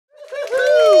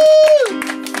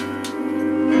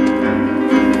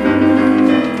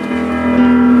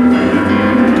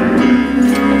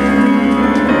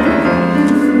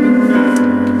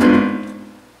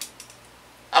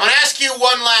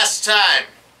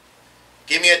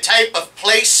Give me a type of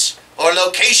place or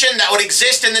location that would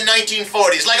exist in the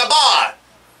 1940s, like a bar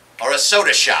or a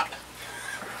soda shop.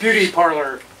 Beauty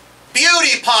parlor.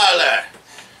 Beauty parlor.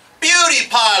 Beauty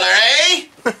parlor, eh?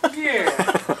 Yeah.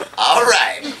 All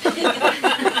right.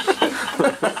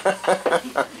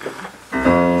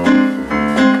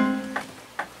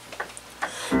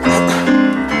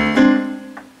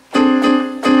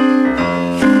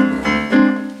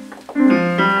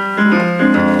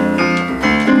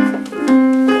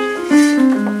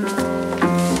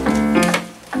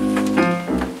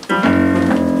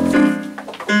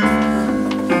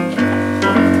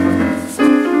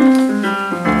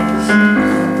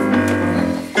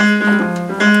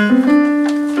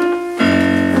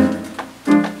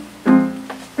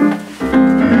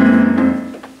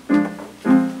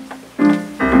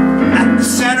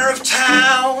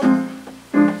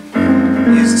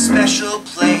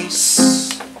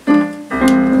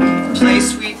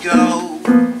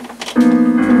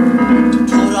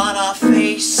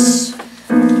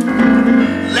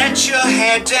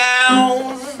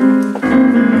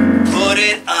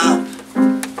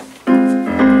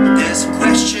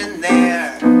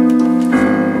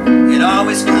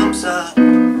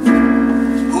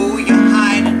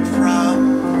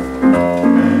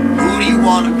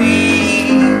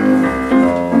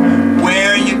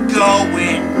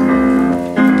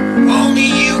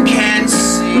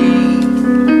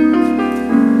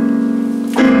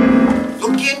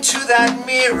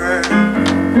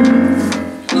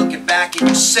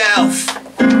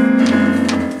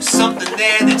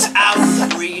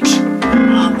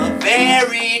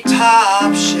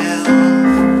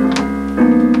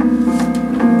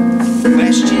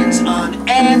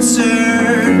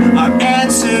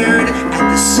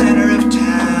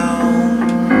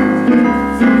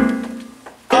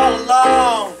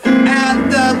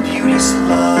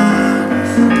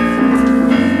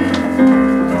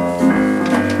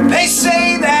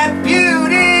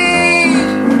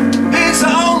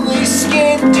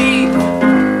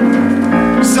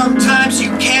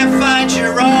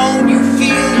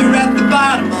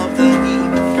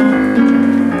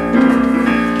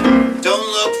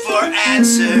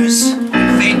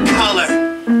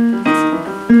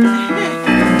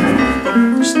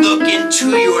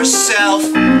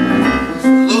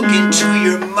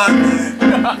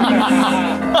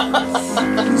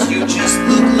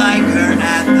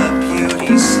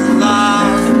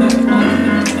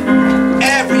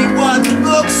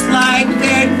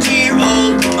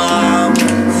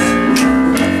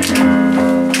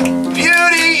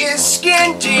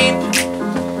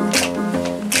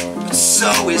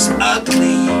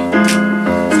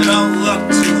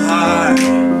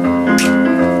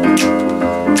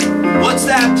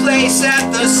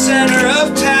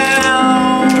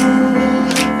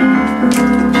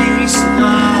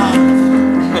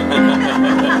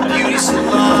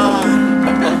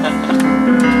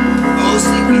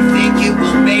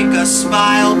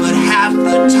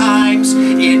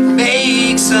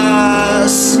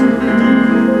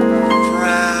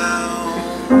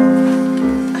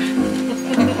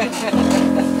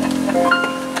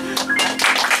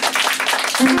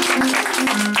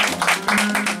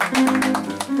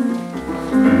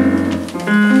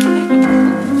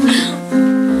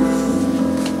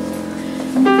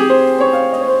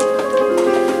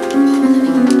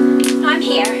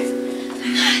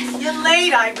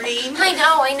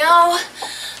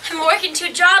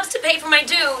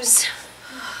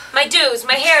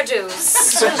 My hair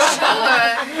dues. Sure.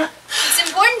 It's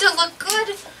important to look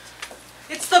good.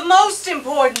 It's the most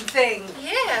important thing.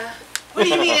 Yeah. What do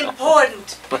you mean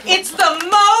important? It's the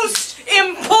most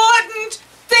important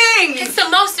thing! It's the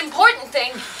most important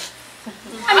thing.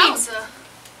 I mean,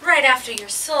 right after your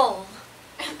soul.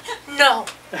 No.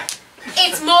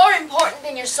 It's more important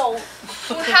than your soul.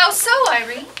 Well, how so,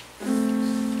 Irene?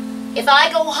 If I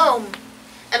go home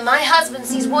and my husband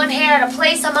sees one hair at a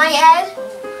place on my head,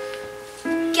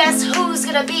 guess who's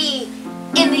gonna be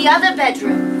in the other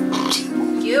bedroom?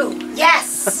 You.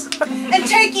 Yes. And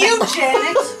take you,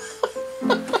 Janet.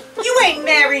 You ain't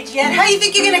married yet. How do you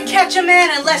think you're gonna catch a man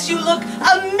unless you look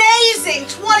amazing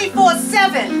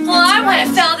 24/7? Well, I want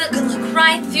a fella that can look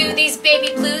right through these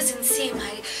baby blues and see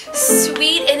my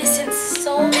sweet, innocent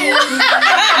soul.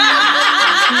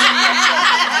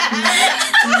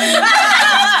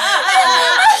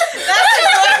 That's a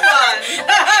good one.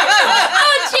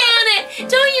 Oh, Janet,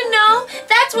 don't you know?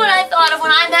 That's what I thought of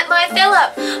when I met my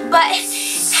Philip. But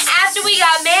after we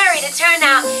got married, it turned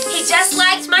out he just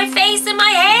liked my face and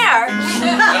my hair.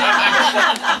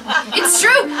 It's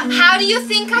true. How do you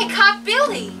think I caught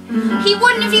Billy? He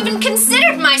wouldn't have even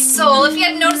considered my soul if he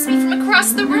had noticed me from across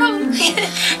across the room.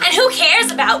 And who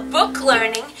cares about book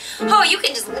learning? Oh, you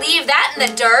can just leave that in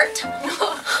the dirt.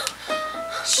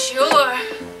 Sure.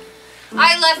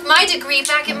 I left my degree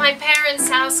back at my parents'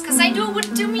 house because I knew it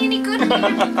wouldn't do me any good here.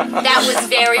 That was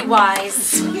very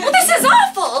wise. Well, this is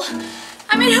awful.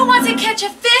 I mean, who wants to catch a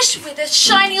fish with a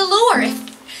shiny lure if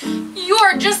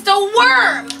you're just a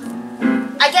worm?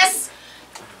 I guess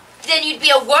then you'd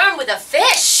be a worm with a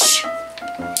fish.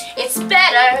 It's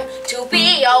better to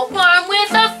be a worm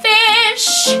with a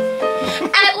fish.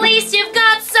 At least you've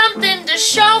got something to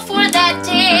show for that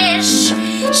dish.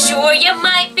 Sure, you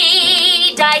might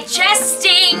be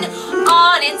digesting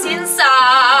on its insides,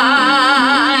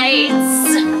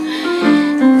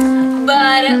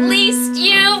 but at least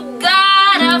you've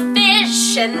got a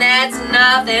fish, and that's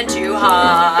nothing to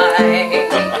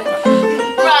hide.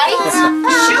 Right?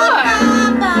 Sure.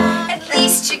 At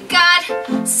least you got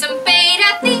some bait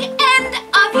at the end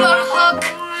of your hook.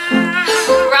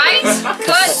 Right?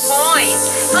 Good point.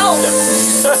 Oh,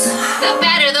 the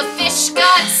better the fish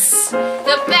guts,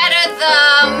 the better the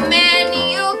men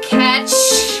you catch.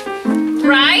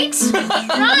 Right?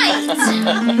 Right.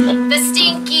 The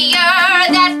stinkier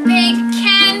that bait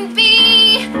can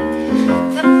be,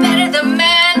 the better the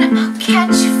men I'll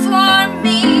catch for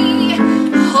me.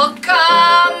 Hook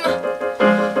 'em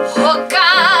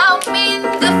in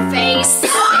the face.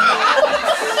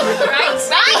 Right?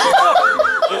 Right?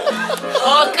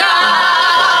 Hook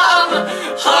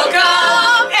 'em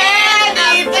in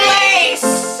the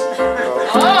face.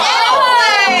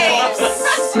 Always.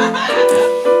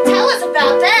 Tell us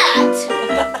about that.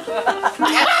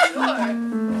 Sure.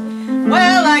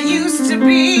 Well, I used to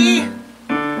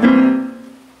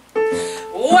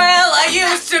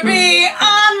be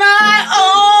on my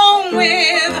own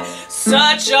with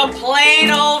such a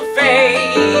plain old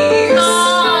face.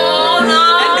 Oh, no.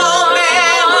 And no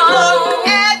man would look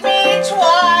at me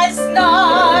twice,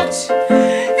 not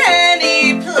any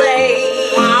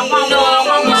place. And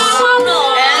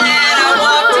then I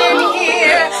walked in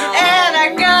here and I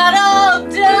got all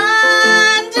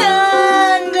done.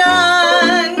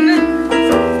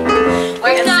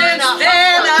 We're And gonna since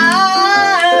then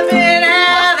I've been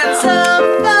having some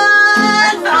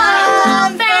fun.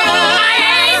 I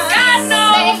ain't got no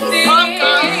fear.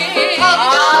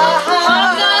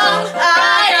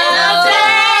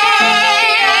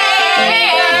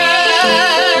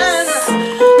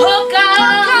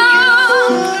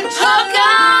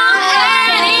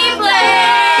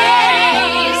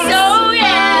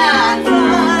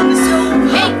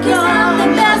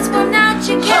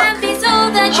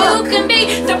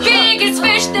 The biggest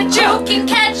fish that you can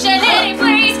catch at any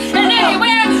place and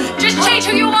anywhere. Just change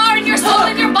who you are and your soul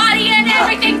and your body and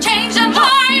everything change and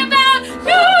lie about you.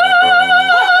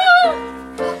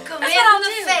 Come That's in what I'll the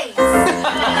do.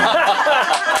 face.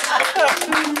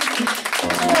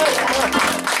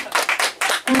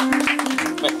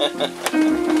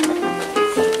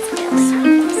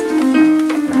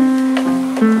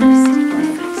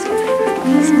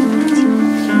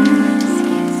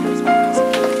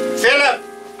 Philip!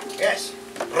 Yes.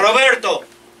 Roberto!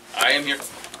 I am here.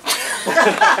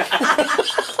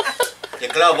 The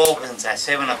club opens at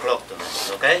 7 o'clock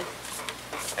tonight, okay?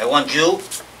 I want you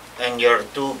and your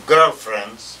two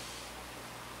girlfriends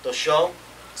to show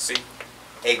See,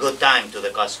 a good time to the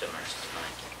customers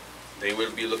tonight. they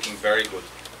will be looking very good.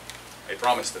 I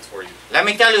promise that for you. Let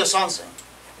me tell you something.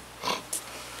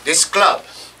 This club,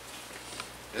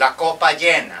 La Copa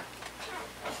Llena,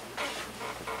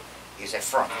 is a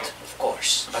front, of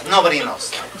course, but nobody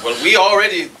knows that. Well, we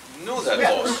already knew that,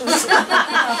 boss.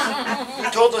 You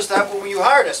told us that when you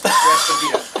hired us, Mr.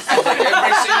 Escobedo.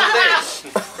 Every single day.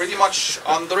 Pretty much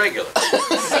on the regular.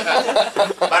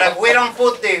 But if we don't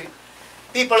put the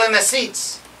people in the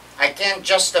seats, I can't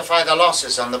justify the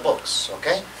losses on the books,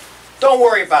 okay? Don't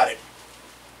worry about it.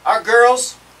 Our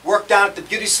girls work down at the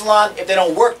beauty salon. If they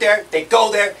don't work there, they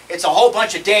go there. It's a whole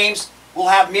bunch of dames. We'll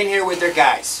have them in here with their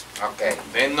guys. Okay.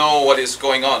 They know what is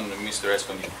going on, Mr.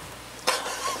 Escondido.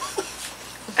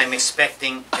 I'm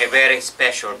expecting a very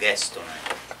special guest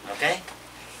tonight, okay?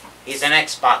 He's an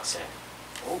ex-boxer.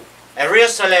 Oh. A real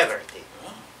celebrity.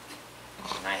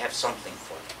 And I have something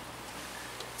for you.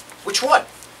 Which one?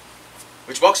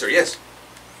 Which boxer? Yes.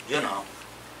 You know,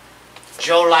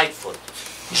 Joe Lightfoot.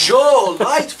 Joe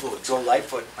Lightfoot. Joe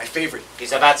Lightfoot, my favorite.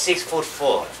 He's about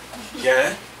 6'4".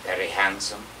 Yeah? Very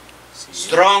handsome.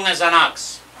 Strong as an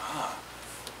ox.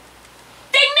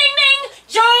 Ding, ding, ding!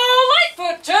 Joe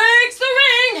Lightfoot takes the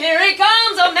ring. Here he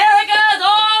comes, America's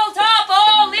all-top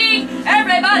all-league.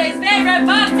 Everybody's favorite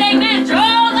boxing man,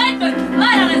 Joe Lightfoot.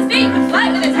 Light on his feet,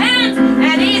 light with his hands,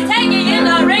 and he's taking in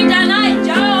the ring tonight.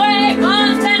 Joey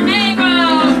Montenegro.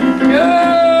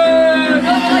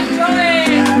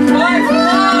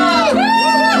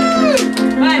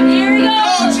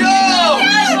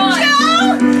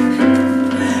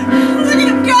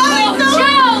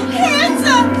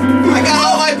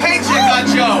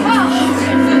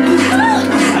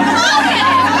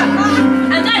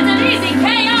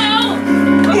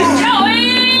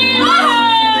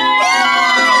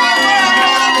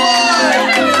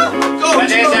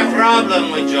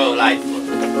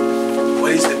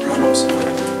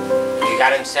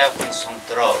 got himself in some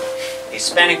trouble. He's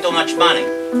spending too much money.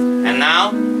 And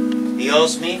now, he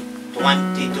owes me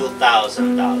 $22,000.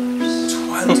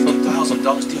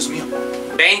 $22,000, Dios mío.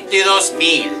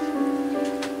 22,000.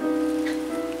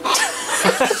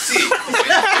 Sí,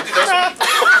 22,000.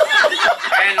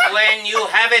 And when you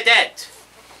have a debt,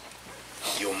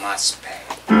 you must pay.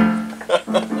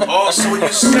 Oh, so when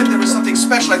you said there was something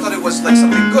special, I thought it was like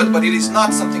something good, but it is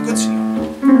not something good, senor.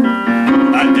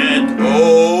 A debt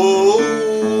owed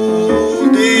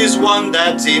is one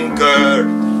that's incurred.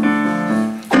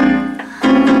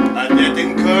 A debt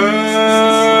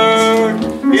incurred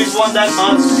is one that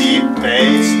must be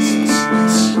paid.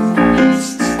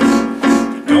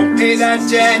 Don't pay that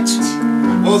debt,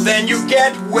 well then you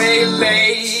get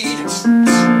waylaid.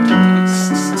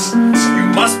 You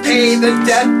must pay the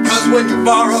debt, cause when you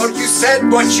borrowed you said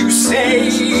what you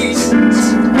said.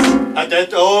 A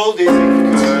debt owed is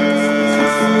incurred.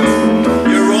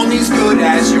 You're only as good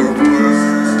as your word.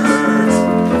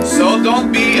 So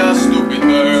don't be a stupid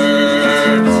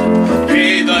bird.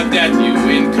 Pay the debt you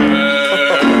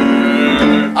incur.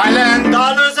 I lend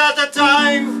dollars at a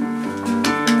time,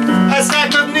 a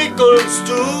sack of nickels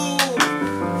too.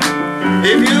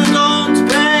 If you don't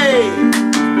pay,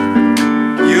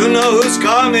 you know who's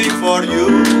coming for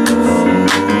you.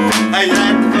 I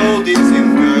let go this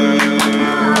incurred.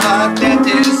 A debt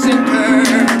is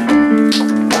incurred.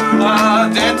 A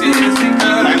debt is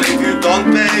incurred. And if you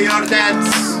don't pay your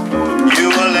debts, you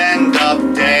will end up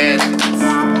dead.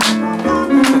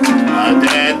 A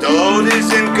debt owed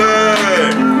is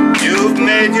incurred. You've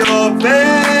made your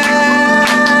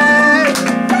bed,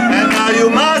 and now you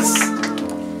must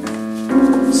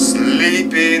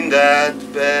sleep in that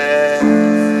bed.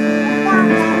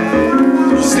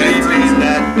 Sleep in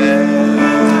that bed.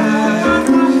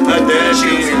 A debt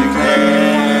is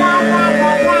incurred.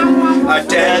 A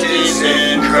debt is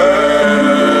incurred.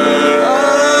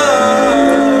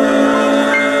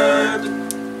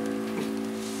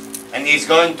 And he's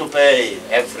going to pay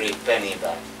every penny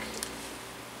back.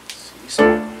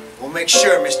 We'll make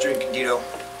sure, Mr. Incandito.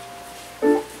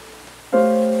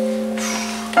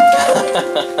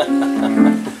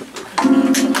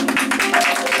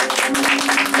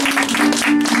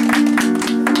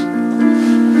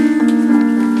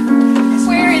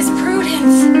 Where is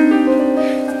Prudence?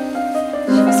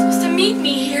 She was supposed to meet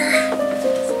me here.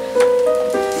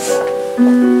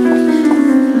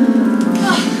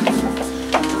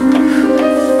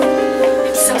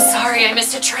 I'm so sorry I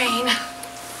missed a train.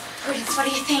 Prudence, what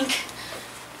do you think?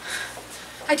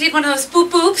 I did one of those boop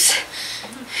boops,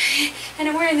 and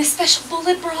I'm wearing this special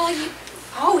bullet bra you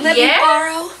let me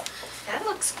borrow. That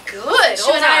looks good.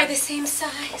 You and I are the same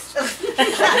size.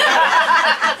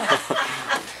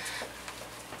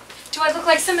 Do I look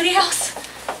like somebody else?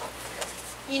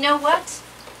 You know what?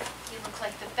 You look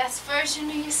like the best version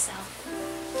of yourself.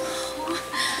 Oh,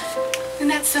 and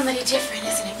that's somebody different,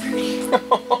 isn't it, Prudy?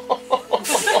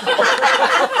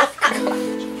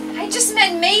 I just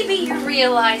meant maybe you're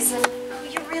realizing who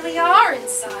you really are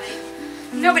inside.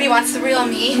 Nobody wants the real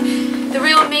me. The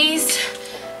real me's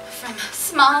from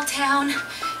small town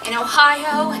in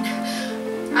Ohio, and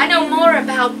I know more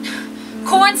about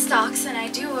corn stalks than I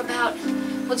do about,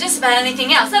 well, just about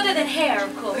anything else, other than hair,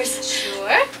 of course.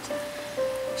 Sure.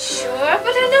 Sure,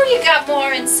 but I know you got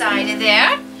more inside of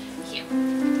there. Here,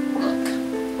 look.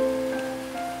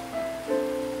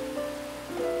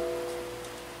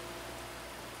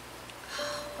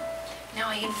 Now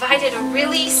I invited a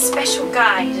really special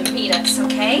guy to meet us,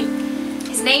 okay?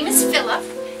 His name is Philip.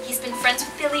 He's been friends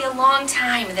with Billy a long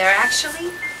time. They're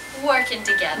actually working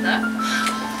together.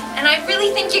 And I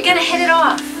really think you're gonna hit it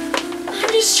off.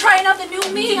 I'm just trying out the new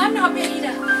me. I'm not ready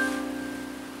to...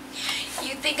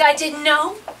 You think I didn't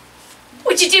know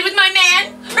what you did with my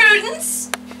man, Prudence?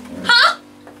 Huh?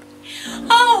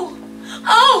 Oh,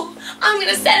 I'm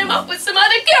gonna set him up with some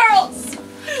other girls.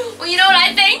 Well, you know what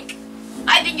I think?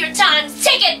 I think your time's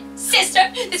ticking,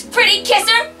 sister, this pretty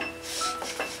kisser.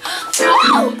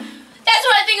 Oh, that's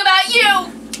what I think about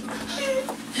you.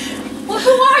 Well,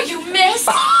 who are you, miss?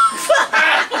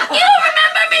 You don't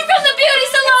remember me from the beauty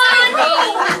salon? Well,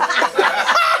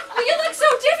 you look so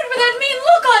different with that mean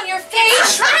look on your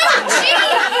face.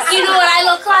 Jeez. You know what I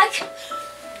look like?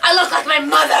 I look like my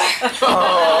mother.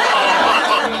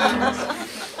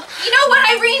 You know what,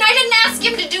 Irene? I didn't ask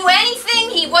him to do anything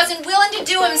he wasn't willing to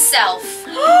do himself.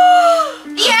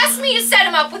 He asked me to set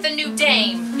him up with a new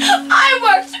dame. I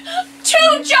worked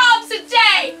 2 jobs a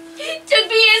day to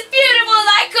be as beautiful as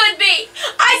I could be.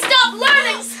 I stopped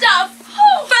learning stuff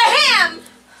for him.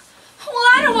 Well,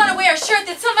 I don't want to wear a shirt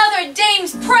that some other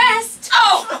dame's pressed.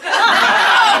 Oh,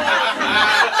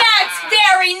 that's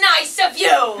very nice of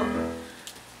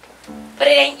But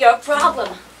it ain't your problem.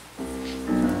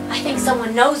 I think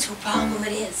someone knows whose problem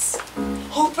it is.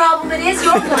 Whose problem it is?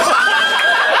 Your problem.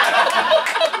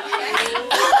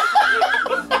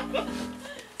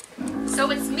 So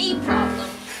it's me problem.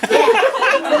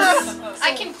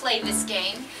 I can play this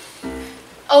game.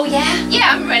 Oh, yeah? Yeah,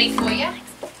 I'm ready for you.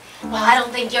 Well, I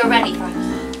don't think you're ready for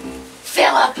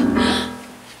Philip.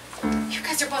 You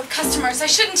guys are both customers. I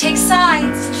shouldn't take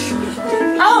sides.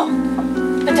 Oh,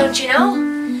 but don't you know?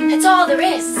 That's all there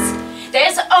is.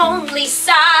 There's only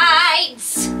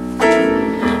sides.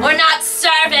 We're not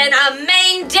serving a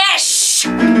main dish.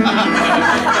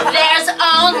 There's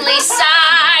only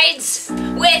sides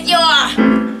with your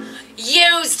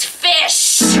used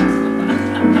fish.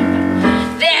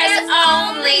 There's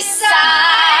only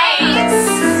sides.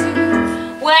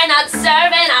 We're not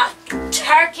serving a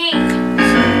turkey.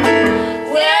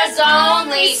 There's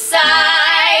only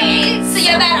sides. So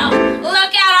you better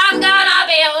look out, I'm gonna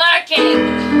be lurking.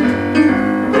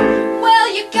 Well,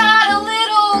 you got a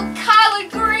little collard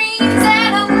greens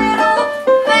and a little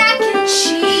mac and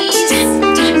cheese.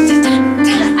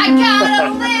 I got a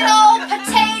little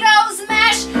potatoes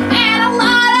mashed and a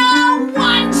lot of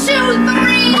 1, 2,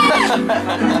 3.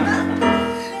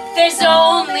 There's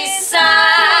only sides.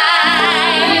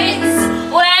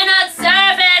 We're not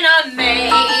serving a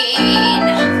main.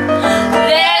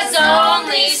 There's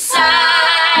only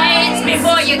sides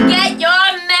before you get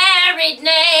your married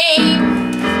name.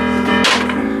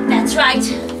 That's right.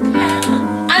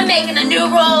 I'm making the new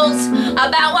rules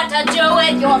about what to do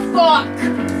with your fork.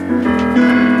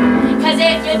 'Cause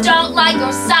if you don't like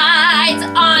your sides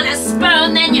on a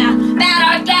spoon, then you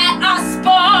better get a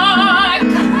spork.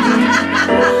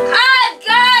 I've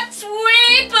got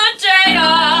sweet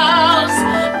potatoes.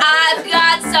 I've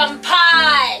got some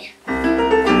pie.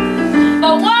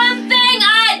 But one thing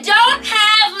I don't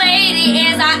have, lady,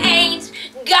 is I ain't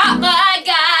got my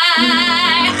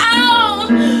guy. Oh,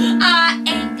 I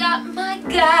ain't got my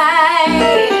guy.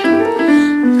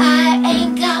 I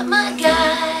ain't got my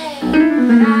guy.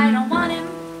 But I don't want him.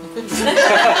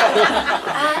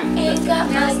 I ain't got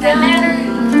my Does that matter? guy.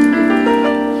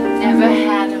 Never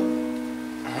had him.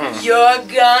 You're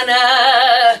gonna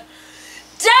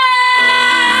die!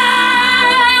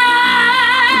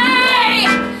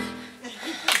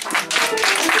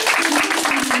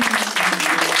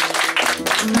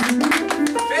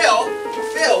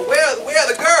 Phil, where are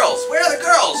the girls? Where are the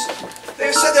girls?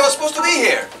 They said they were supposed to be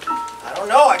here. I don't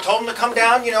know. I told them to come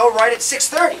down, you know, right at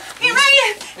 6:30. Here I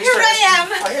am.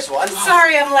 Oh, here's one.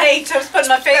 Sorry I'm late. I was putting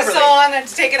my face Beverly. on and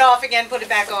to take it off again, put it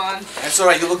back on. That's all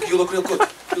right. You look real good.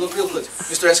 You look real good.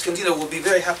 Mr. Escondido will be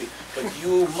very happy. But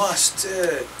you must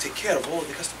take care of all of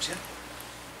the customers, yeah?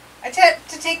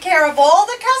 To take care of all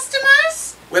the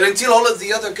customers? Well, until all of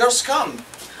the other girls come.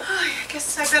 Oh, I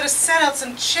guess I better set out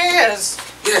some chairs.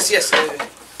 Yes.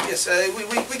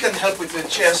 We can help with the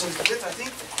chairs and bit, I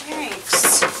think.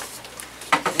 Thanks.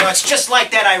 You know, it's just like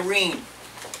that Irene.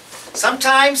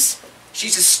 Sometimes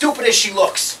she's as stupid as she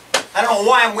looks. I don't know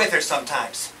why I'm with her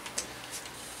sometimes.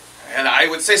 And I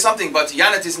would say something, but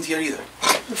Janet isn't here either.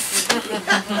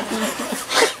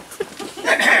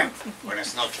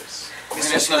 Buenas noches.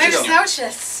 Buenas Buenas noches.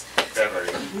 noches.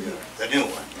 Beverly, the new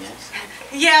one, yes?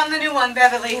 Yeah, I'm the new one,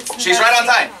 Beverly. It's She's right on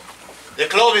time. The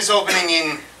club is opening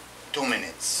in 2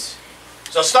 minutes.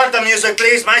 So start the music,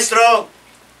 please, maestro.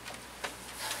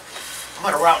 I'm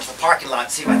gonna route to the parking lot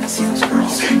and see if I can see those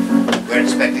girls. We're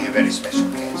expecting a very special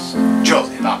guest. Joe,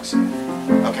 the boxer.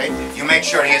 Okay? You make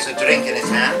sure he has a drink in his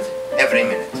hand every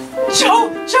minute. Joe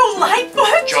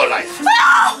Lightfoot? Joe Lightfoot.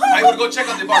 I will go check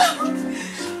on the bar.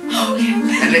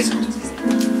 And listen to me.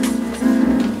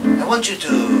 I want you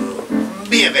to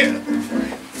be available for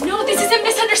him. No, this is a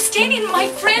misunderstanding. My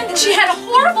friend, she had a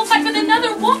horrible fight with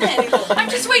another woman. I'm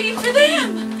just waiting for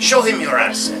them. Show him your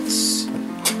assets.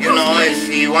 You know, if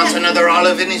he wants another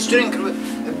olive in his drink,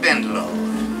 bend low.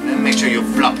 And make sure you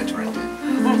flop it right in.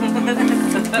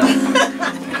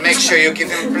 And make sure you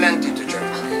give him plenty to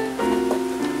drink.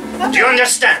 Do you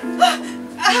understand?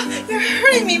 You're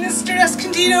hurting me, Mr.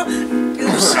 Escondido.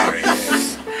 I'm sorry.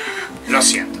 Lo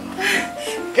siento.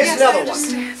 Here's Yes, another I one.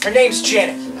 understand. Her name's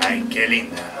Janet. Ay, qué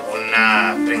linda.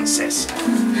 Una princesa.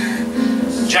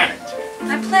 Janet.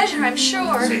 My pleasure, I'm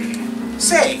sure. Sí.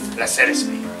 Say, Placer es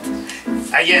mío.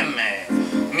 I am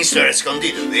Mr.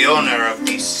 Escondido, the owner of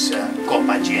this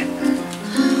Copa Llena.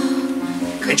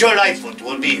 Joe Lightfoot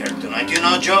will be here tonight. You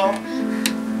know Joe?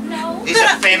 No. He's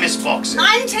a famous boxer.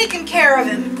 I'm taking care of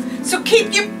him, so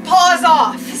keep your paws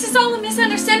off. This is all a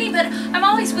misunderstanding, but I'm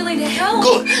always willing to help.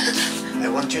 Good. I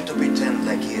want you to pretend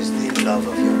like he is the love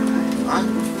of your life, huh?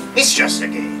 It's just a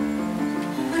game.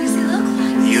 What does he look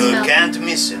like? You No. can't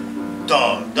miss him.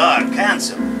 tall, dark,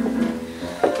 handsome.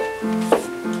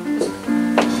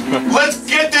 Let's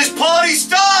get this party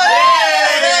started!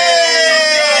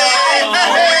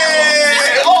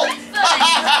 Oh!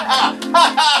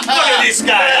 Look at this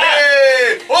guy.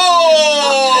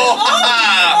 Oh!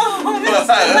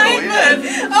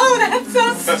 Oh, that's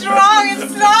so strong and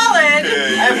solid.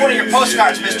 I have one of your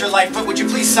postcards, Mr. Lightfoot. Would you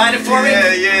please sign it for me?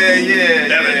 Yeah.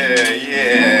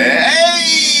 Hey!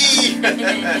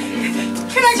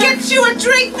 Can I get you a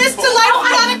drink, Mr.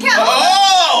 Lightfoot, on account?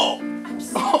 Oh!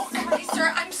 Sorry,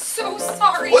 sir. I'm so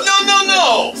sorry. Well,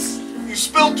 no! You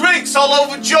spilled drinks all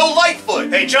over Joe Lightfoot.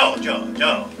 Hey, Joe.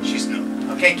 She's new.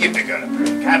 Okay, give the girl a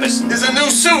break. Have a seat. There's a new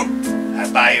suit.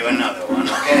 I'll buy you another one,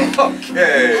 okay?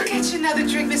 Okay. I'll get you another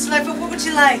drink, Mr. Lightfoot. What would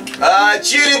you like?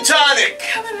 Gin and tonic.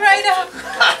 Coming right up.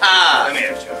 Come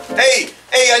here, Joe. Hey,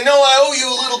 I know I owe you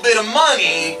a little bit of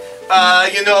money. I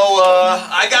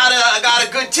got a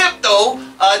good tip though.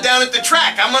 Down at the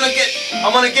track. I'm gonna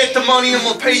get the money and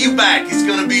we'll pay you back. It's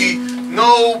gonna be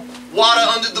no water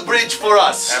under the bridge for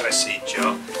us. Have a seat,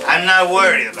 Joe. I'm not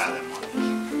worried about the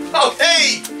money. Oh,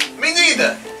 hey, me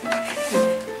neither.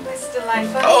 Mr.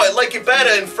 Lightfoot. Oh, I like it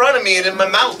better in front of me and in my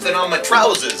mouth than on my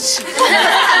trousers. Sorry.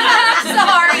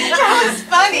 That was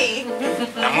funny.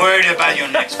 I'm worried about your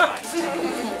next fight.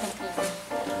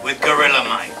 With Gorilla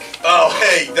Mike. Oh,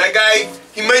 hey, that guy,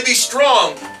 he may be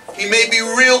strong, he may be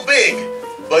real big,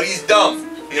 but he's dumb,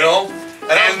 you know?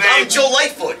 And I'm Joe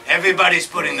Lightfoot. Everybody's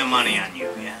putting the money on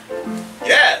you, yeah?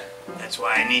 Yeah. That's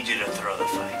why I need you to throw the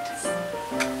fight.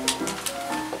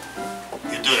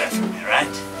 You do that for me, right?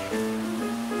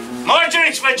 More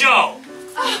drinks for Joe!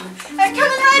 Coming right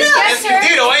up. Yes, sir.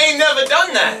 Escondido, I ain't never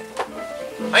done that.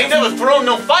 I ain't never thrown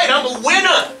no fight, I'm a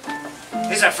winner.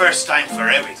 It's a first time for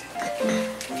everything.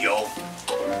 Yo.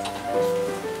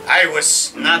 I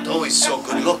was not always so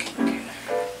good looking.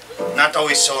 Not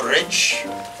always so rich.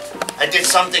 I did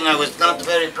something I was not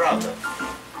very proud of.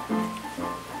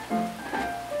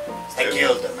 I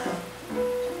killed a man.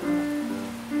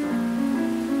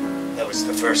 That was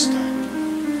the first time.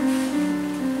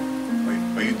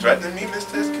 Are you threatening me,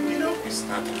 Mr. Escondido? It's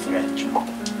not a threat, Joe.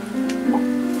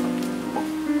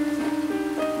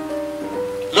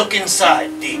 Look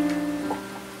inside, deep.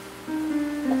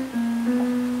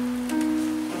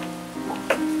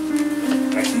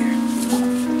 Right here.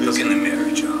 Look in the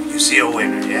mirror, Joe. You see a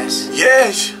winner, yes?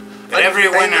 Yes. But every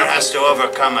winner has to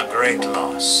overcome a great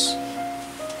loss.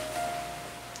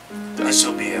 This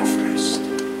will be your first.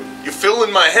 You're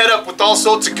filling my head up with all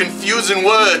sorts of confusing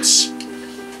words.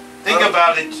 Think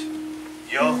about it,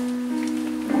 yo.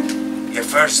 Your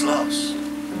first loss.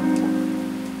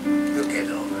 You'll get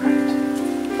over it.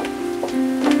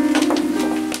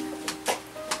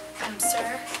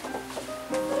 Sir.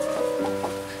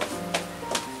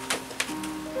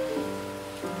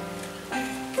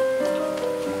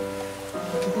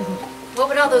 What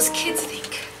would all those kids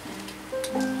think?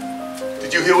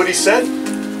 Did you hear what he said?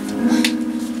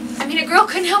 I mean, a girl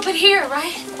couldn't help but hear,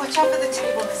 right? Watch out for the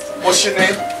table, Mr. What's your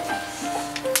name?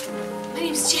 My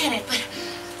name's Janet, but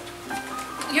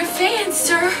you're fans,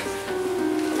 sir.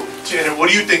 Janet, what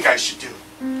do you think I should do?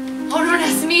 Oh, don't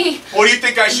ask me. What do you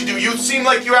think I should do? You seem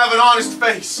like you have an honest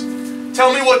face.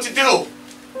 Tell me what to do.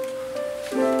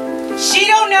 She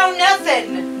don't know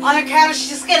nothing. On account of she's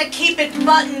just gonna keep it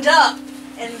buttoned up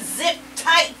and zip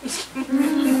tight.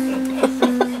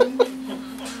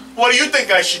 What do you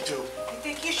think I should do? I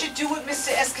think you should do what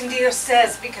Mr. Escondido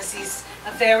says because he's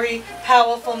a very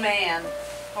powerful man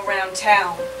around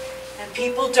town. And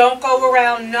people don't go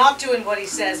around not doing what he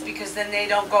says because then they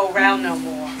don't go around no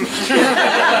more.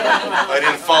 I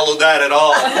didn't follow that at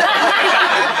all.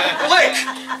 Glick!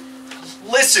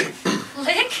 Listen.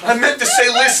 Lick? I meant to say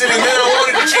listen and then I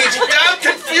wanted to change it. I'm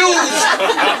confused.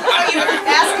 You're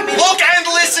asking me. Look and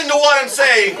listen to what I'm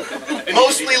saying.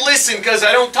 Mostly listen because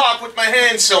I don't talk with my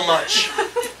hands so much.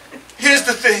 Here's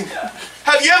the thing.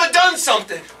 Have you ever done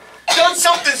something?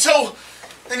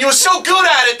 And you were so good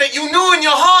at it that you knew in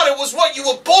your heart it was what you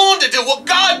were born to do, what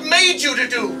God made you to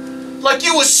do. Like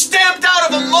you were stamped out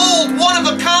of a mold, one of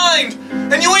a kind,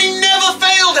 and you ain't never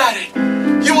failed at it.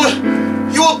 You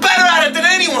were better at it than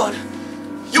anyone.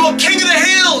 You were king of the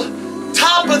hill,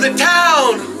 top of the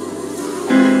town.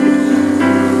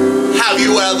 Have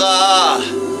you ever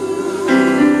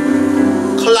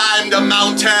climbed a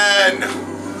mountain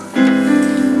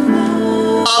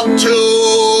up to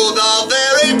the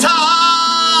very top?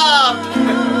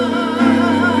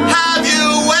 Have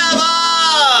you ever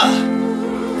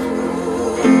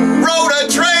rode a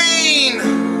train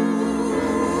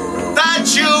that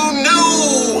you knew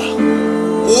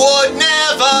would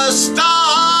never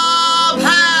stop?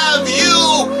 Have you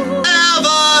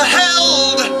ever held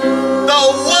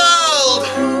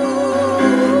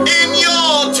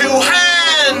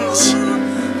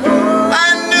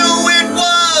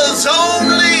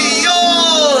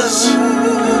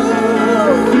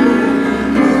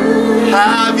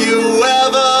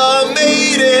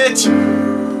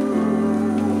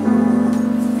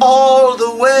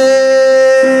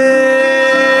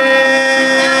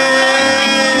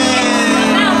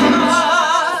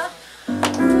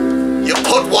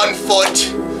foot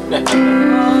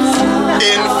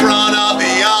in front of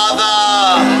the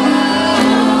other,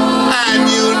 and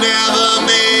you never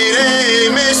made a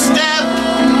misstep.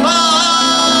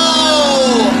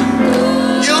 Oh,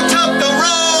 you took the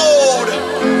road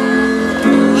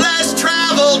less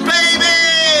traveled, baby,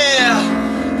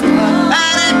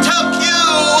 and it took you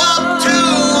up to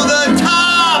the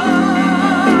top.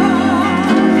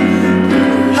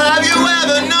 Have you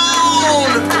ever known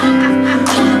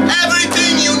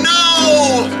everything you know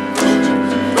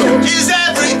is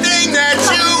everything that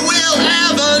you will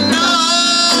ever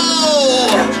know?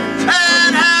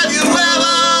 And have you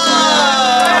ever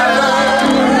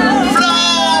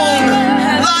flown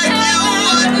like you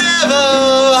would never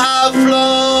have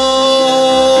flown?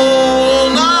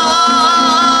 Oh,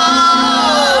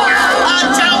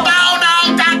 a bow now,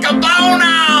 take a bow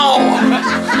now,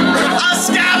 a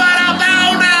scabbard a bow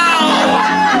now,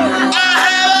 a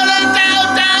heaven and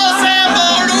down,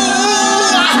 Sambaroo.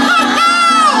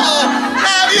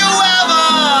 Have you ever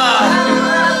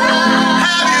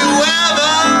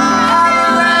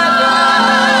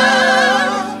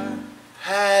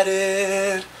had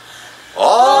it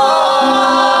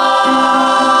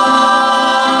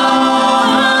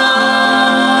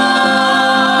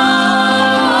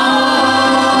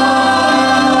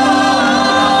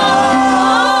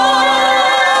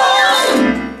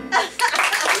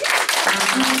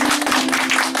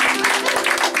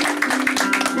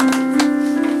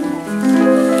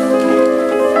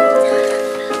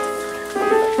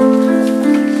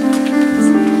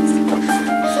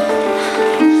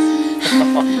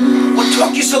What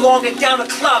took you so long to get down the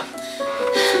club?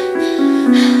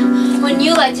 When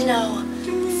you like to know,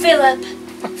 Philip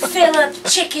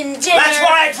chicken dinner. That's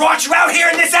why I brought you out here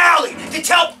in this alley to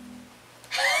tell.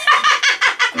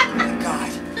 Oh my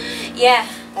God. Yeah,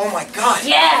 Oh my God.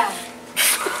 yeah.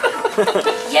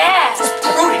 Yeah.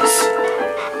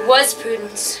 Prudence. Was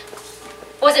Prudence.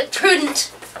 Was it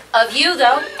prudent of you,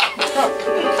 though?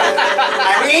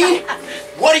 Irene,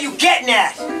 what are you getting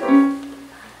at?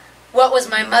 What was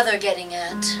my mother getting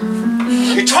at?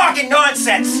 You're talking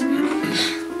nonsense.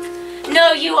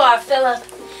 No, you are, Philip.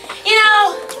 You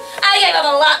know, I gave up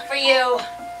a lot for you.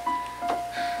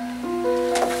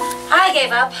 I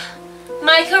gave up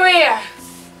my career.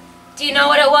 Do you know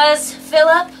what it was,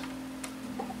 Philip?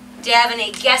 Do you have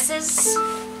any guesses?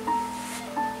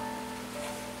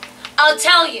 I'll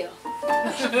tell you.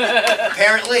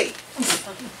 Apparently.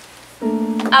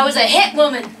 I was a hit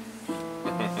woman.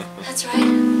 That's right.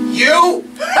 You?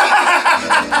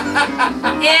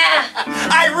 Yeah,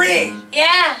 Irene!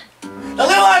 yeah, The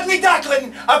little ugly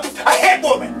duckling, a hit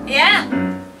woman! yeah.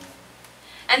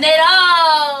 And they'd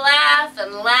all laugh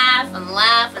and laugh and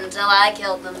laugh until I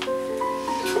killed them.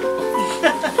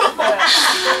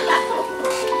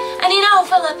 And you know,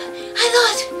 Philip, I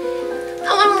thought,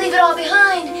 I want to leave it all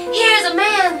behind. Here's a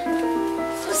man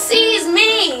who sees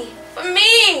me, for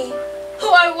me, who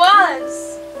I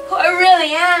was, who I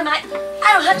really am. I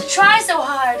don't have to try so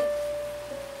hard.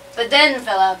 But then,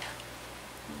 Philip,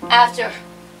 after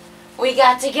we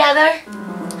got together,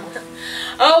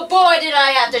 oh boy, did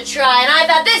I have to try, and I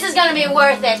thought this is gonna be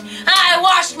worth it. I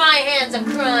washed my hands of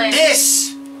crime.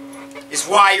 This is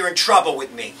why you're in trouble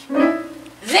with me.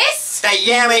 This? That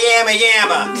yamma yamma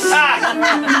yamma.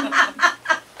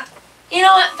 You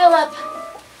know what, Philip?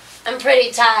 I'm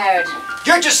pretty tired.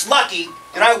 You're just lucky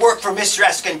that I work for Mr.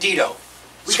 Escondido.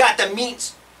 We got the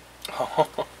means. All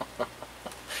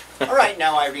right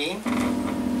now, Irene.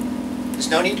 There's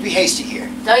no need to be hasty here.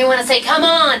 Don't you want to say, come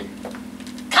on?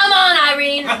 Come on,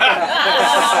 Irene.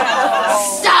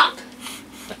 Stop.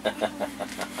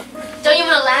 Don't you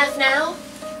want to laugh now?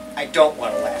 I don't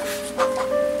want to laugh.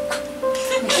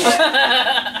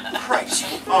 Christ,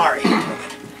 you are a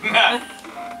woman.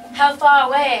 How far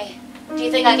away do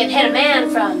you think I can hit a man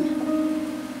from?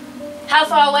 How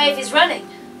far away if he's running?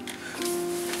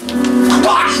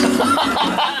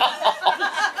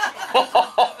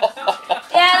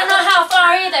 Yeah, I don't know how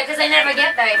far either, because I never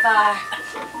get very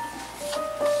far.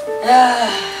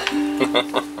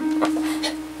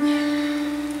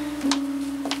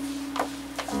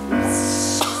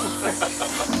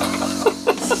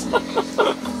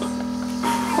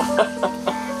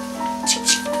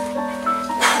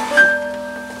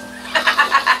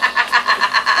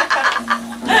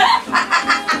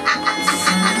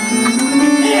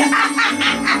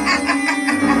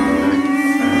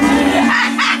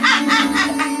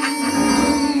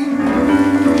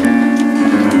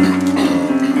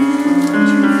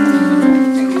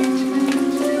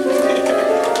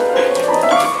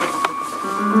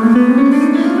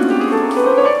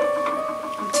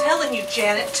 I'm telling you,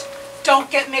 Janet, don't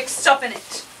get mixed up in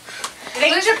it. It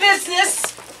ain't your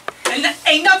business, and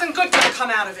ain't nothing good gonna come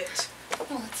out of it.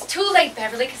 Well, it's too late,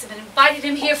 Beverly, because I've invited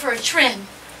him here for a trim.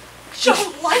 You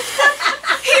don't like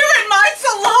that? Here in my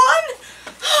salon?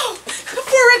 Oh,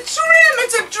 for a trim,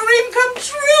 it's a dream come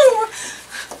true.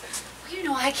 Well, you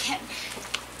know I can't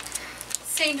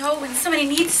say no when somebody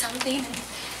needs something.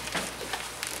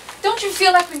 Don't you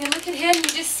feel like when you look at him, you're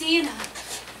just seeing a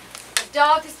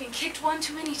dog that's been kicked one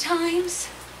too many times?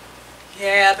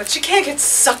 Yeah, but you can't get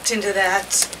sucked into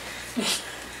that.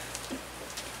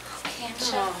 Can't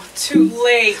you? Oh, too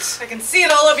late. I can see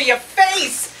it all over your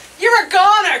face. You're a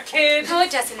goner, kid. No, it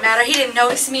doesn't matter. He didn't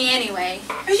notice me anyway.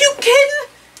 Are you kidding?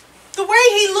 The way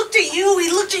he looked at you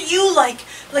like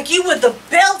you were the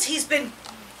belt he's been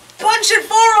punching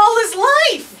for all his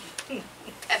life.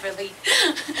 Beverly,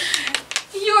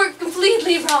 you're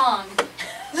completely wrong.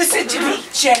 Listen to me,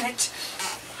 Janet.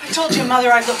 I told your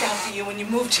mother I'd look out for you when you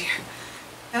moved here.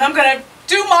 And I'm gonna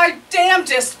do my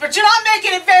damnedest, but you're not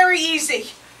making it very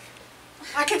easy.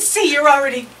 I can see you're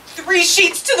already 3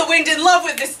 sheets to the wind in love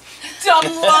with this dumb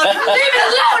lug. Leave it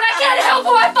alone! I can't help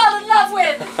who I fall in love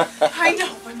with! I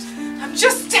know, but I'm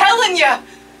just telling you.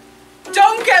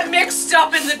 Don't get mixed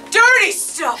up in the dirty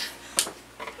stuff.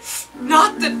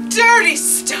 Not the dirty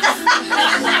stuff.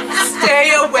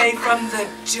 Stay away from the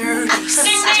dirty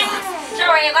stuff.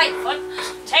 Joey Lightfoot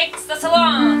takes the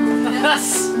salon.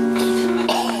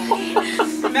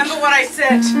 Remember what I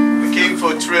said. I came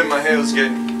for a trim. My hair was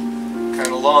getting kind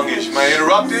of longish. Am I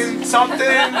interrupting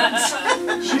something?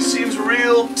 She seems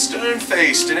real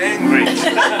stern-faced and angry.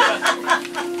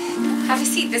 Have a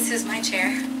seat. This is my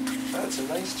chair. That's a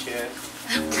nice chair.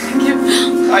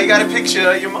 Oh, you got a picture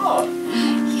of your ma.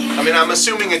 I mean, I'm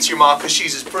assuming it's your ma because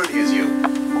she's as pretty as you.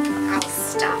 Oh,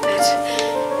 stop it.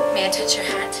 May I touch your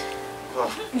hat?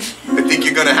 Oh, I think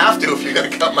you're gonna have to if you're gonna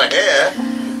cut my hair.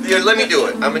 Here, let me do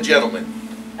it. I'm a gentleman.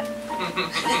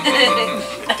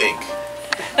 I think.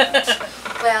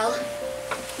 Well,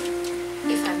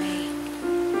 if I may.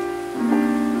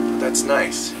 That's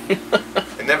nice.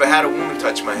 I never had a woman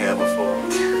touch my hair before.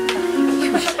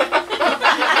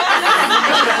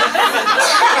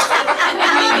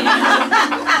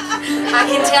 I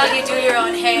can tell you do your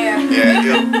own hair. Yeah, I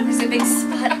do. There's a big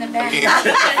spot in the back.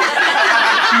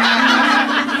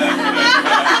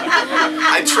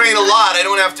 I train a lot. I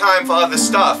don't have time for other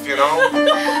stuff, you know?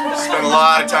 Spend a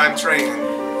lot of time training.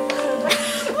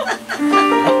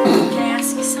 Can I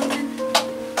ask you something?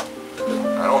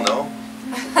 I don't know.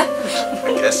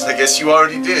 I guess you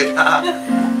already did. Well,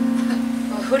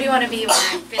 who do you want to be when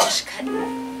I finish cutting?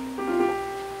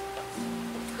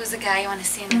 Who's the guy you want to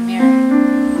see in the mirror?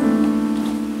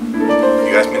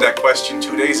 You asked me that question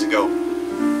 2 days ago.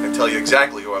 I tell you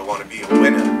exactly who I want to be, a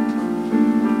winner.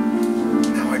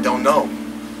 Now I don't know.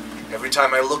 Every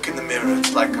time I look in the mirror,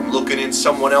 it's like I'm looking in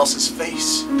someone else's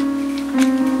face.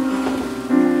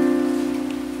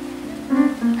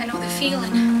 I know the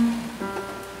feeling.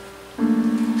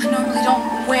 I normally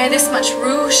don't wear this much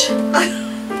rouge. You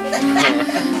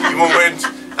weren't wearing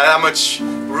that much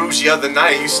rouge the other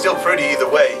night. You're still pretty either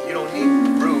way. You don't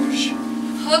need rouge.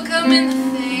 Hook 'em in the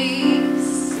face.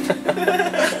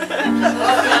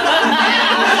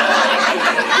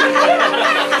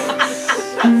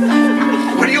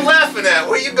 What are you laughing at?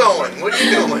 Where are you going? What are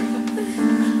you doing?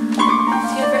 Do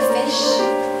you ever fish?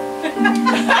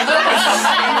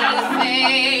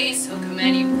 Face, hook 'em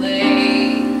any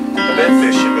place. I've been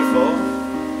fishing before.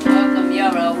 Hook 'em,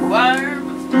 you're a worm.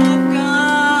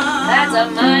 That's a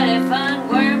mighty fine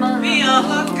worm. Be a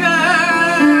hooker.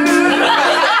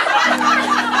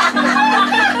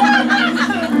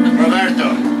 Roberto,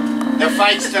 the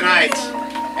fight's tonight,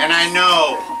 and I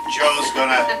know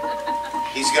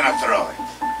he's gonna throw it.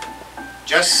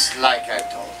 Just like I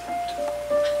told him.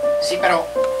 Sí, pero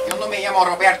yo no me llamo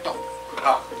Roberto.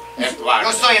 Eduardo.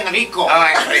 Yo soy Enrico.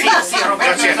 Ah, Enrico. Sí,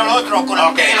 Roberto es el otro con el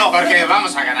Ok, pelo. porque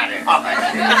vamos a ganar. See,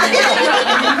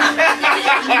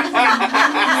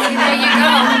 there you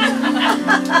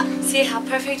go. See how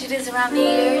perfect it is around the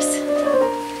ears?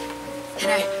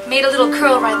 And I made a little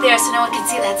curl right there so no one can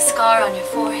see that scar on your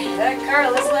forehead. That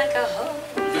curl is like a hook.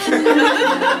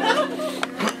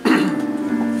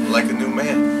 Like a new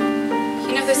man.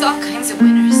 You know, there's all kinds of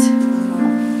winners.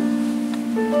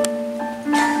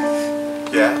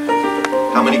 Yeah?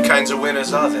 How many kinds of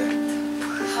winners are there?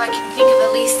 Oh, I can think of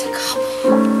at least a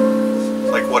couple.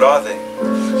 Like what are they?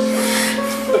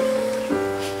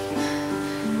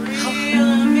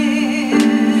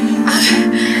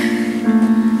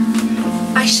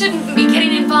 I shouldn't be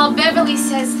getting involved. Beverly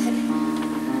says that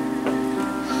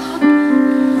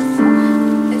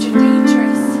you're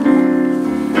dangerous.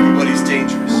 Everybody's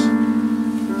dangerous.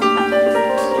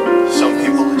 Some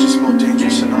people are just more dangerous.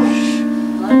 sensational.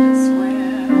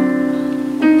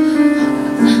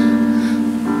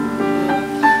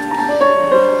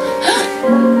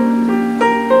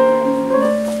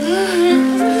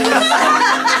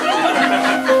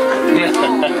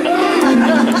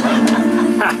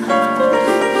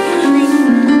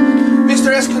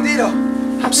 Mr. Escondido,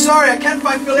 I'm sorry, I can't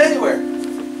find Phil anywhere.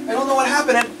 I don't know what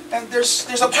happened, and there's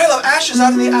a pile of ashes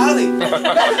out in the alley.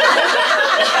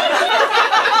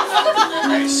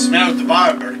 I smelled the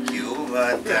barbecue,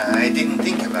 but I didn't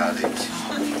think about it.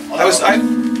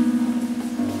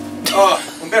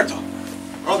 Umberto.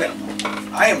 Roberto.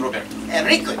 I am Roberto.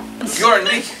 Enrico. You're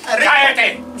Enrique.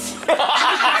 Cállate!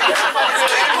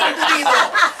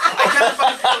 I can't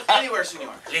find Phil anywhere,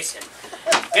 senor. Listen,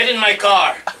 get in my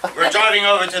car. We're driving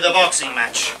over to the boxing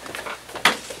match.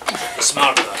 A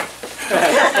small car.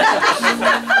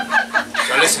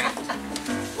 So listen,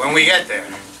 when we get there,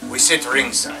 we sit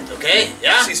ringside, okay?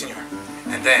 Yeah? Si, senor.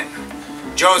 And then,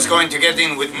 Joe's going to get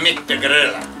in with Mick the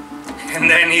Gorilla. And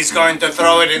then he's going to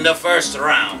throw it in the first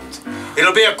round.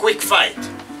 It'll be a quick fight.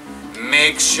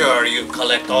 Make sure you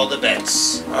collect all the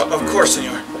bets. Of course,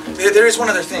 senor. There is one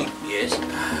other thing. Yes?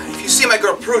 If you see my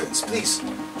girl Prudence, please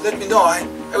let me know. I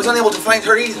was unable to find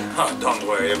her either. Oh, don't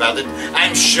worry about it.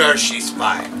 I'm sure she's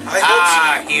fine. I hope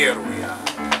so. Here we are.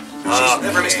 She's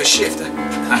never missed a shift.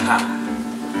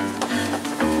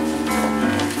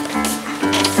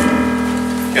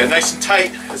 Yeah, nice and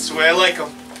tight. That's the way I like them.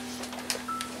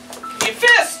 Your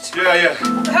fist! Yeah.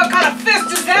 What the hell kind of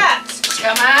fist is that?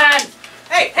 Come on.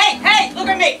 Hey, look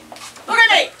at me! Look at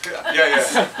me! Yeah.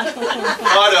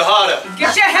 Harder.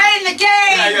 Get your head in the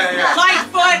game! Yeah.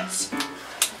 Lightfoot!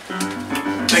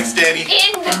 Thanks, Danny.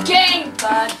 In the game,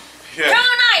 bud. Yeah.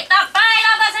 Tonight, the fight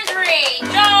of the century.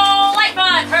 Joe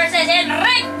Lightfoot versus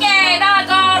Enrique the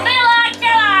Gorilla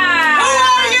Killer. Who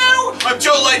are you? I'm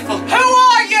Joe Lightfoot. Who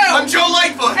are you? I'm Joe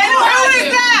Lightfoot. And who is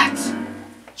that?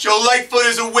 Joe Lightfoot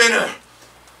is a winner.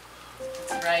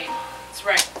 That's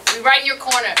right. We're right in your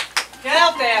corner. Get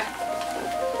out there.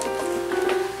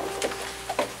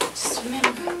 Just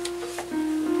remember,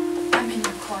 I'm in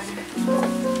your corner.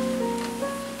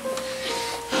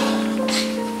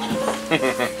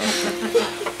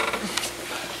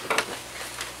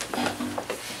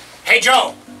 Hey,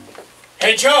 Joe!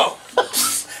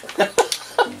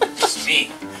 It's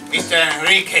me, Mr.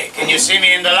 Enrique. Can you see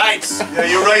me in the lights? Yeah,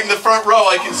 you're right in the front row.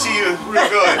 I can see you real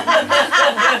good.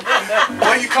 Why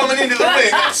are you coming into the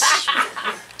ring?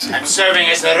 I'm serving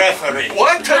as a referee.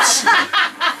 What? That's...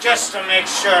 Just to make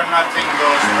sure nothing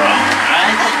goes wrong,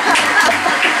 right?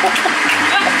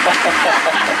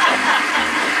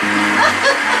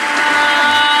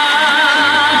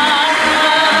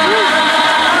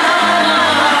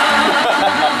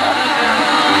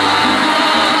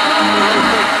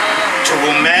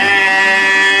 Two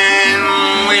men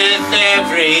with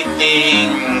everything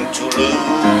to lose.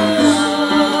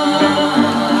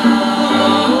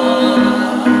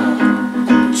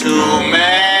 Two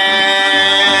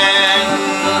men,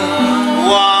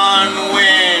 one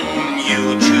win you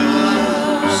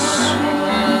choose.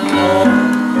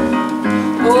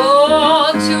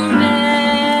 Oh, two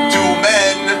men. Two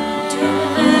men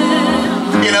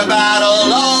in a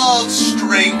battle of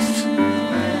strength.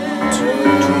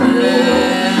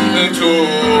 Two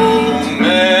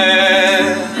men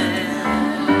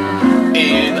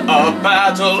in a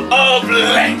battle of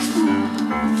length.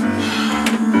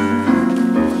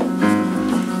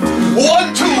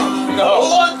 1, 2, no.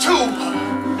 1, 2.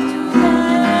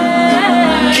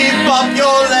 Keep up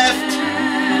your left.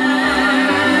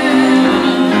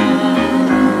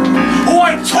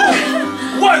 1, 2.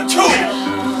 1, 2.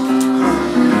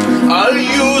 I'll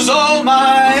use all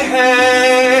my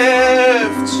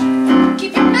heft.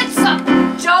 Keep your mitts up,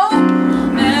 Joe.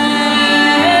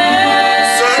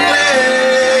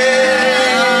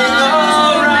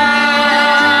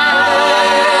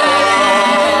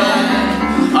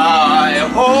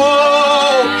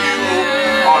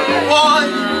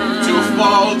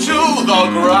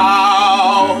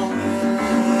 Ground.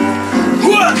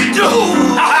 1, 2.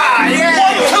 Aha! Yeah!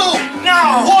 1, 2. No!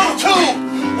 1, 2.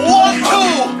 1, 2.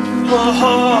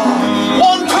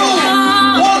 1, 2.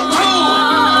 1, 2.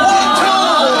 1, 2.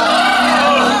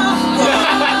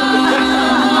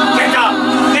 Get up!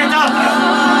 Get up!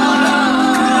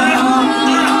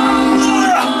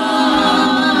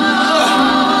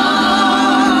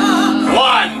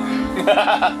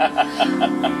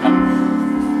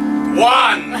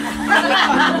 One!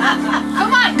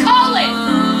 Come on, call it.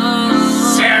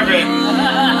 7,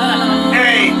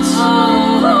 8,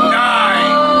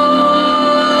 9,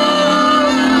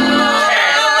 10.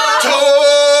 Two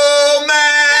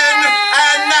men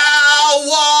and now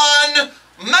one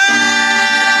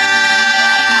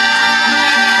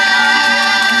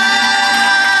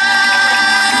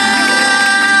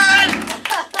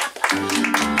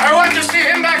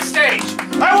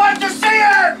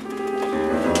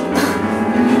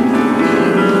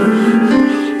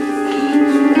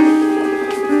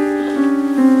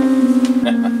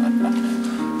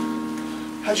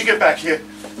back here?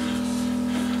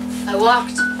 I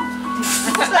walked.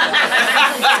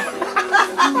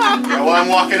 Yeah, well, I'm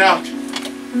walking out.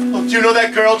 Oh, do you know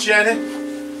that girl, Janet?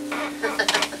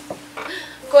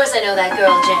 Of course I know that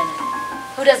girl, Janet.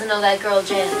 Who doesn't know that girl,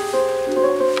 Janet?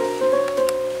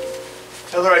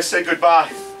 Tell her I said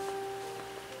goodbye.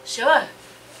 Sure.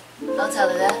 I'll tell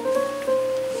her that.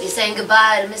 You saying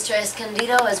goodbye to Mr.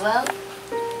 Escondido as well?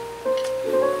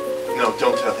 No,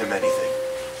 don't tell him anything.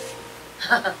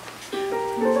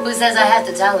 Who says I have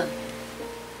to tell him?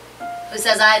 Who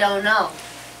says I don't know?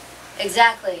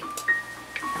 Exactly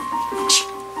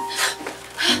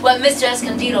what Mr.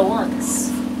 Escondido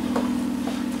wants.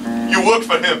 You work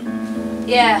for him.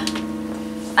 Yeah,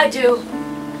 I do.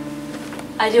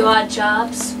 I do odd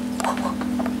jobs.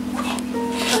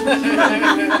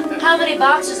 How many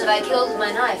boxers have I killed with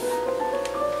my knife?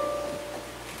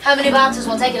 How many boxers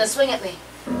will take a swing at me?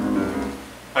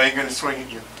 I ain't gonna swing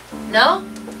at you. No?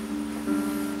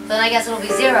 Then I guess it'll be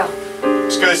 0. I'm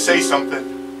just gonna say something.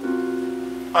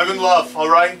 I'm in love, all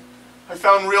right? I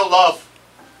found real love.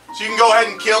 So you can go ahead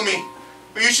and kill me.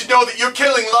 But you should know that you're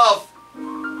killing love.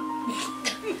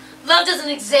 Love doesn't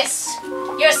exist.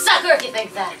 You're a sucker if you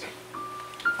think that.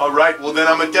 All right, well then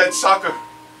I'm a dead sucker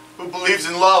who believes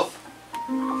in love.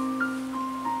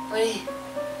 What do you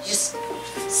just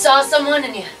saw someone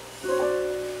and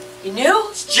you knew?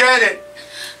 It's Janet.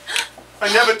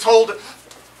 I never told her.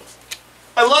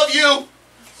 I love you.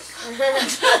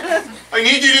 I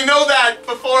need you to know that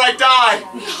before I die.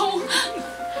 No.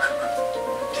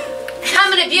 How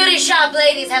many beauty shop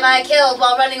ladies have I killed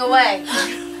while running away?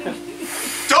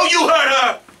 Don't you hurt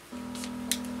her!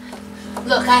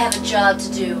 Look, I have a job to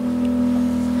do.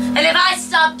 And if I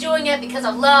stop doing it because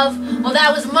of love, well,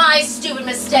 that was my stupid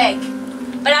mistake.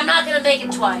 But I'm not gonna make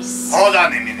it twice. Hold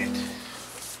on a minute.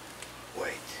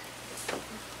 Wait.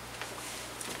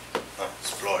 Oh,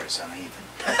 this floor is uneven.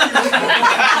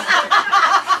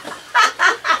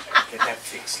 Get that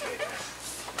fixed later.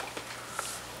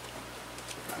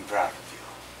 I'm proud of you.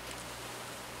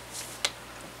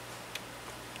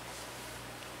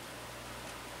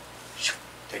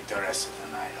 Take the rest of the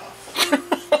night off.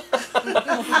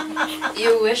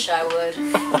 You wish I would.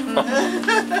 You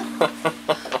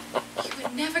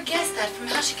would never guess that from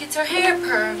how she gets her hair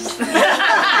permed.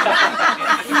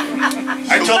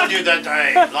 I told you that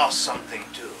I lost something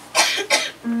too.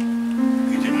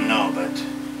 You didn't know, but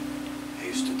I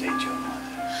used to date your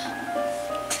mother.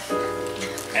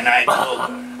 And I told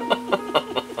her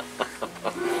I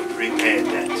would repay a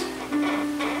debt.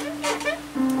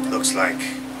 Looks like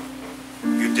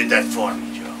you did that for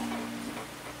me, Joe.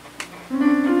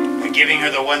 You're giving her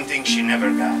the one thing she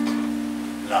never got.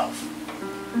 Love.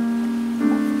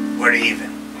 We're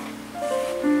even.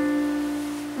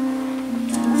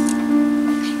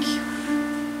 Thank you.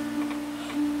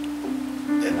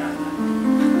 De nada.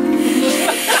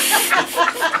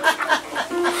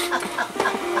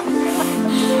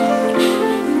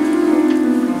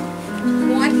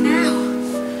 What now?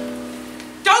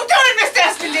 Don't do it, Mr.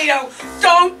 Escondido!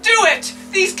 Don't do it!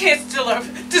 These kids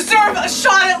deserve a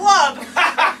shot at love!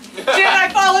 Did I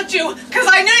followed you? Because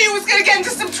I knew you was going to get into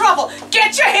some trouble.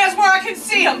 Get your hands where I can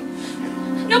see them.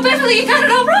 No, Beverly, you got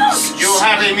it all wrong. You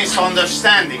have a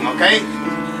misunderstanding, okay?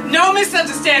 No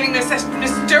misunderstanding,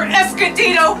 Mr.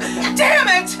 Escondido. Damn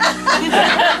it!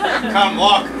 Come,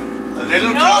 walk a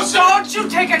little No, closer. don't you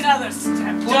take another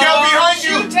step. Look out behind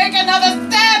you. Don't you take another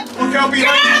step. Look out Get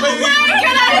behind out of the you, way! lady.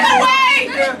 Get out of the way!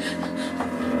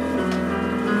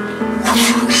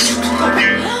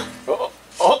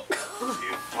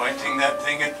 You pointing that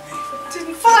thing at me?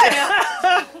 Didn't fire.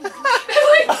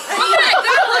 What kind of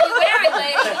girl are you wearing,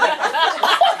 lady?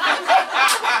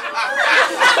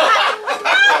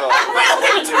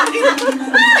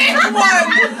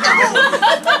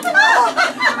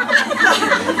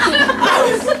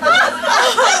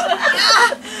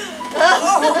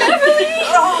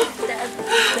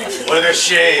 What a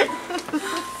shame.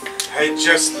 I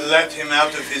just let him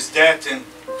out of his debt and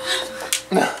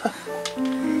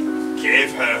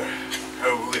gave her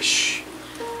her wish.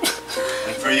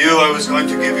 And for you, I was going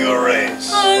to give you a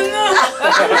raise. Oh no!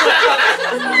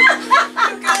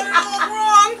 You got it all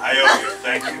wrong. I owe you,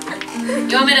 thank you.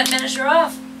 You want me to finish her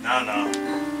off? No, no.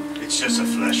 It's just a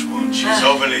flesh wound. She's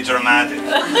overly dramatic.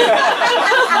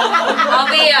 I'll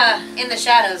be, in the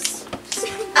shadows.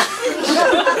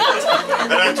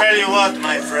 But I'll tell you what,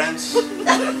 my friends.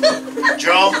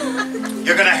 Joe,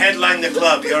 you're gonna headline the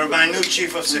club. You're my new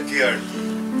chief of security.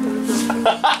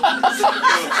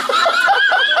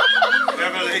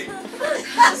 Beverly.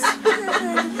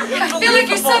 I feel like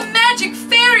you're some magic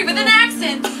fairy with an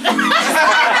accent.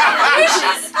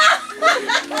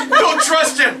 Don't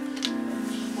trust him.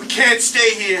 can't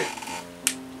stay here.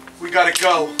 We gotta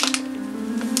go.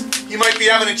 He might be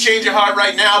having a change of heart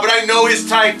right now, but I know his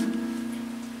type.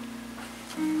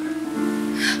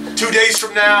 2 days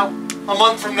from now, a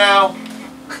month from now,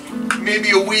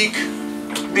 maybe a week,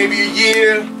 maybe a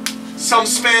year, some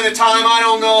span of time, I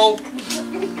don't know.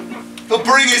 He'll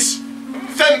bring his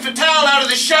femme fatale out of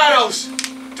the shadows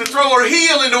to throw her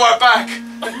heel into our back.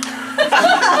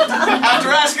 After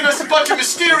asking us a bunch of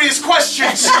mysterious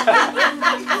questions.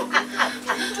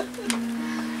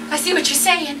 I see what you're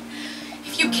saying.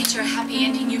 If you get your happy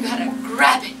ending, you gotta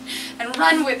grab it and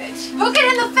run with it. Hook it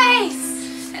in the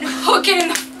face! And hook it in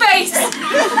the face!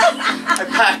 I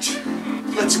packed.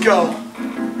 Let's go.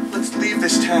 Let's leave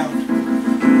this town.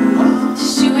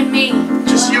 Just you and me.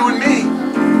 Just you and me.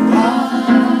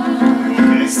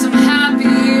 Some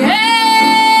happy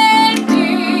endings.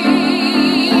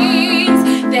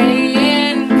 They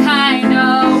end kind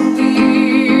of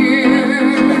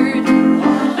weird.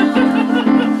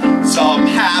 Some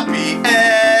happy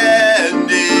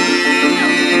endings.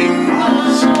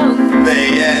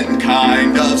 They end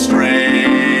kind of strange.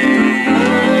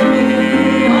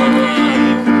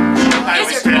 I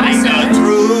was telling the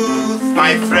truth,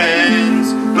 my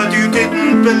friends, but you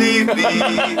didn't believe me.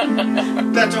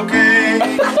 That's okay.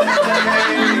 That's okay.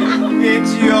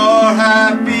 It's your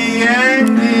happy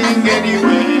ending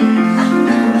anyway.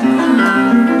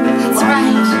 That's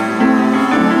right.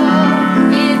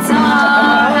 It's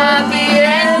our happy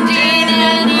ending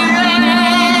anyway.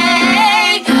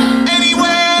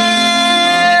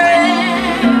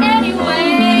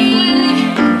 Anyway.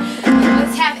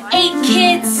 Let's have 8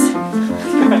 kids.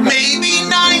 Maybe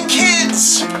 9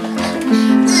 kids.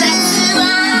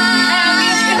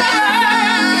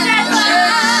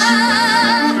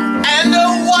 And a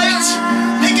white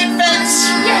picket fence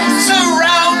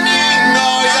surrounding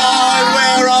our yard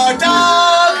where our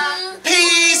dog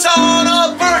pees on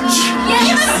a birch.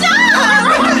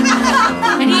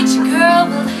 And each girl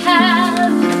will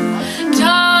have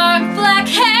dark black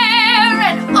hair,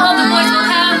 and all the boys will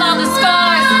have all the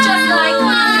scars just like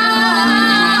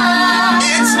mine.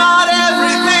 It's not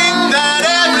everything that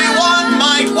everyone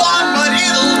might want, but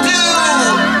it'll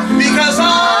do, because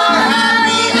our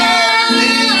happy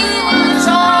ending is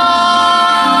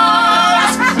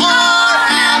ours. Our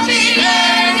happy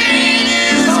ending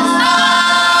is ours.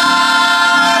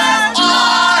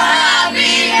 Our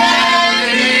happy ending is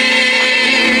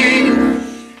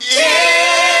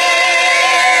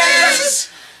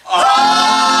ours.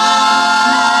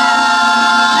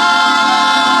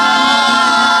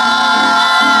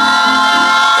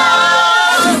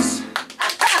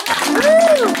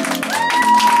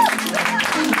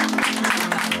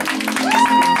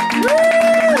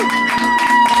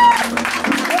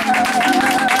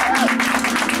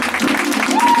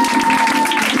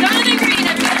 Go to the green,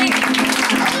 everybody.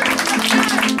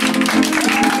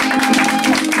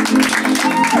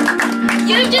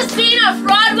 You've just seen a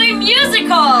Broadway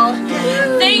musical.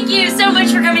 Thank you so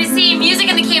much for coming to see Music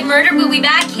in the Key of Murder. We'll be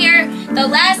back here the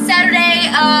last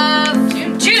Saturday of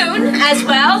June as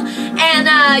well. And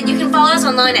you can follow us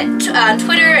online at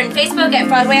Twitter and Facebook at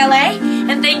Broadway LA.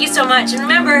 And thank you so much. And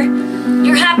remember,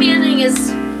 your happy ending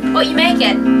is what you make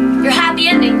it. Your happy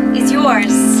ending is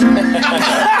yours.